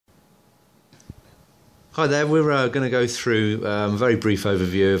Hi there, we're going to go through a very brief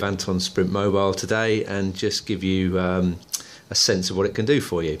overview of Anton's Sprint Mobile today and just give you a sense of what it can do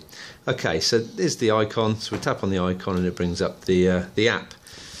for you. Okay, so there's the icon, so we tap on the icon and it brings up the app.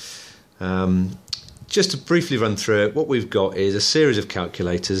 Just to briefly run through it, what we've got is a series of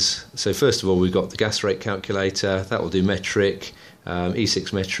calculators. So first of all, we've got the gas rate calculator, that will do metric,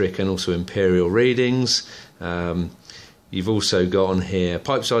 E6 metric and also imperial readings. You've also got on here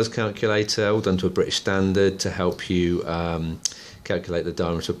pipe size calculator, all done to a British standard to help you calculate the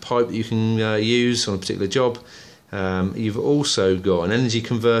diameter of pipe that you can use on a particular job. You've also got an energy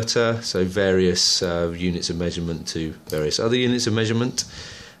converter, so various units of measurement to various other units of measurement.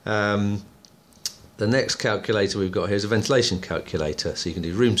 The next calculator we've got here is a ventilation calculator, so you can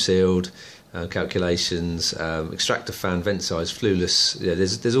do room sealed calculations, extractor fan, vent size, flueless. Yeah,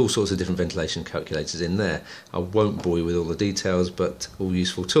 there's all sorts of different ventilation calculators in there. I won't bore you with all the details, but all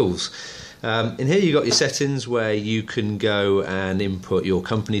useful tools. In here you've got your settings where you can go and input your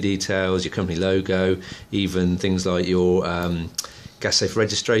company details, your company logo, even things like your gas safe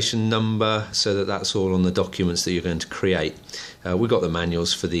registration number, so that that's all on the documents that you're going to create. We've got the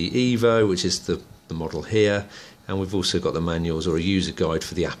manuals for the eVo, which is the model here, and we've also got the manuals or a user guide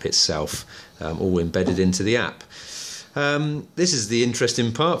for the app itself, all embedded into the app. This is the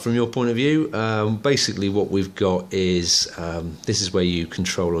interesting part from your point of view. Basically what we've got is, this is where you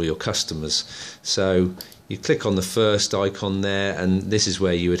control all your customers. So you click on the first icon there and this is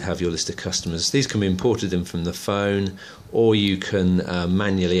where you would have your list of customers. These can be imported in from the phone, or you can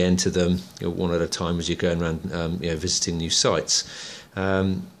manually enter them one at a time as you're going around visiting new sites.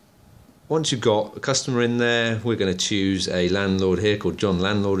 Once you've got a customer in there, we're going to choose a landlord here called John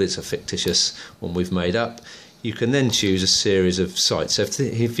Landlord. It's a fictitious one we've made up. You can then choose a series of sites. So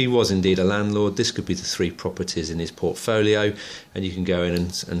if he was indeed a landlord, this could be the 3 properties in his portfolio, and you can go in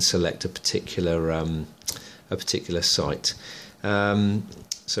and select a particular site.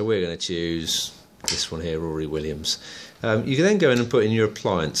 So we're going to choose this one here, Rory Williams. You can then go in and put in your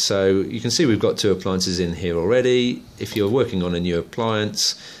appliance. So you can see we've got 2 appliances in here already. If you're working on a new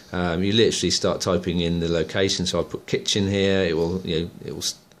appliance, you literally start typing in the location. So I'll put kitchen here. It will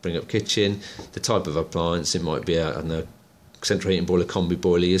bring up kitchen. The type of appliance, it might be a central heating boiler, combi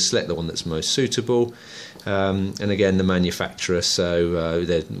boiler. You select the one that's most suitable. And again, the manufacturer. So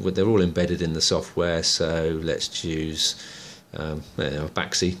they're all embedded in the software. So let's choose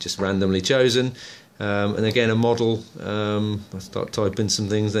Baxi, just randomly chosen. And again, a model. I'll start typing some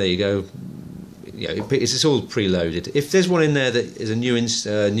things. There you go. It's all preloaded. If there's one in there that is a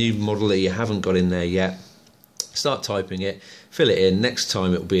new model that you haven't got in there yet, start typing it, fill it in. Next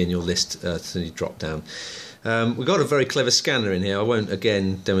time it will be in your list to you drop down. We've got a very clever scanner in here. I won't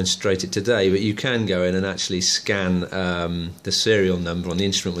again demonstrate it today, but you can go in and actually scan the serial number on the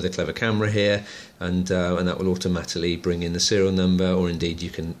instrument with a clever camera here, and that will automatically bring in the serial number, or indeed you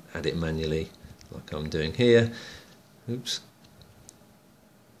can add it manually like I'm doing here. Oops,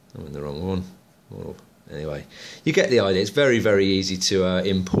 I'm in the wrong one. Well, anyway, you get the idea. It's very, very easy to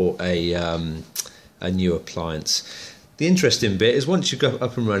import a new appliance. The interesting bit is once you've got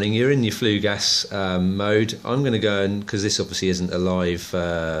up and running, you're in your flue gas mode. I'm going to go and, because this obviously isn't a live,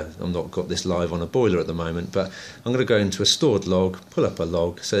 I've not got this live on a boiler at the moment, but I'm going to go into a stored log, pull up a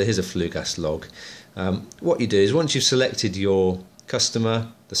log. So here's a flue gas log. What you do is once you've selected your customer,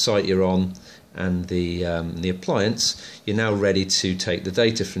 the site you're on, and the appliance, you're now ready to take the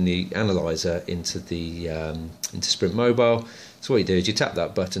data from the analyzer into Sprint Mobile. So what you do is you tap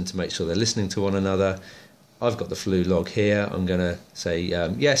that button to make sure they're listening to one another. I've got the flue log here. I'm going to say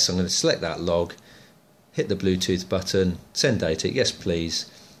yes. I'm going to select that log, hit the Bluetooth button, send data, yes please,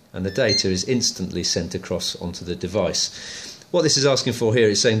 and the data is instantly sent across onto the device. What this is asking for here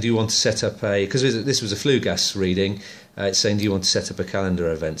is saying, do you want to set up because this was a flue gas reading, it's saying, do you want to set up a calendar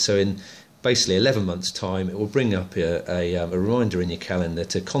event? So in basically 11 months time, it will bring up a reminder in your calendar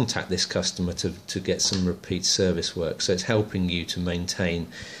to contact this customer to get some repeat service work. So it's helping you to maintain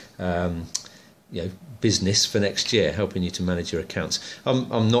business for next year, helping you to manage your accounts.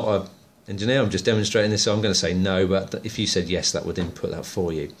 I'm not an engineer, I'm just demonstrating this, so I'm going to say no, but if you said yes, that would input that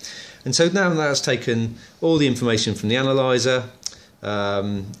for you. And so now that's taken all the information from the analyzer.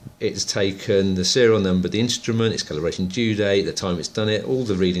 It's taken the serial number, the instrument, its calibration due date, the time it's done it, all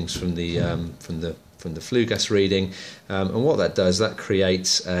the readings from the flue gas reading, and what that does, that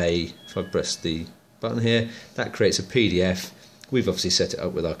creates if I press the button here, that creates a PDF. We've obviously set it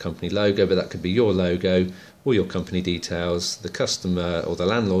up with our company logo, but that could be your logo, all your company details, the customer or the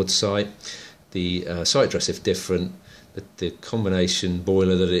landlord site, the site address if different, the combination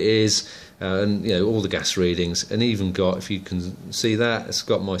boiler that it is, and all the gas readings, and even got, if you can see that, it's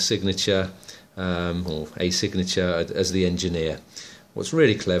got my signature, or a signature as the engineer. What's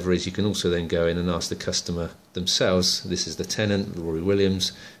really clever is you can also then go in and ask the customer themselves. This is the tenant, Rory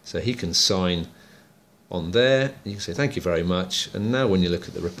Williams, so he can sign on there. You can say thank you very much, and now when you look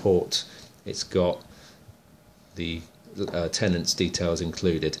at the report, it's got the tenant's details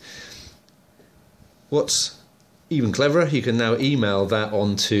included. What's even cleverer, you can now email that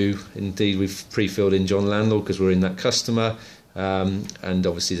on to, indeed we've pre-filled in John Landlord because we're in that customer, and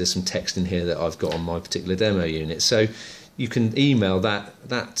obviously there's some text in here that I've got on my particular demo unit. So you can email that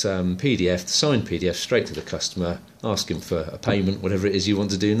PDF, the signed PDF, straight to the customer, ask him for a payment, whatever it is you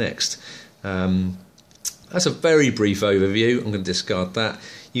want to do next. That's a very brief overview. I'm going to discard that.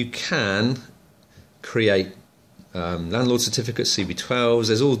 You can create landlord certificates, CB12s.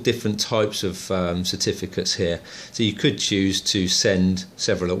 There's all different types of certificates here. So you could choose to send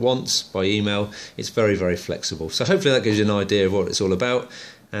several at once by email. It's very, very flexible. So hopefully that gives you an idea of what it's all about.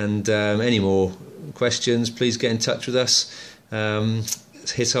 And any more questions, please get in touch with us.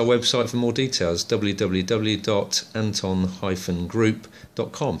 Hit our website for more details,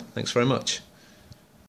 www.anton-group.com. Thanks very much.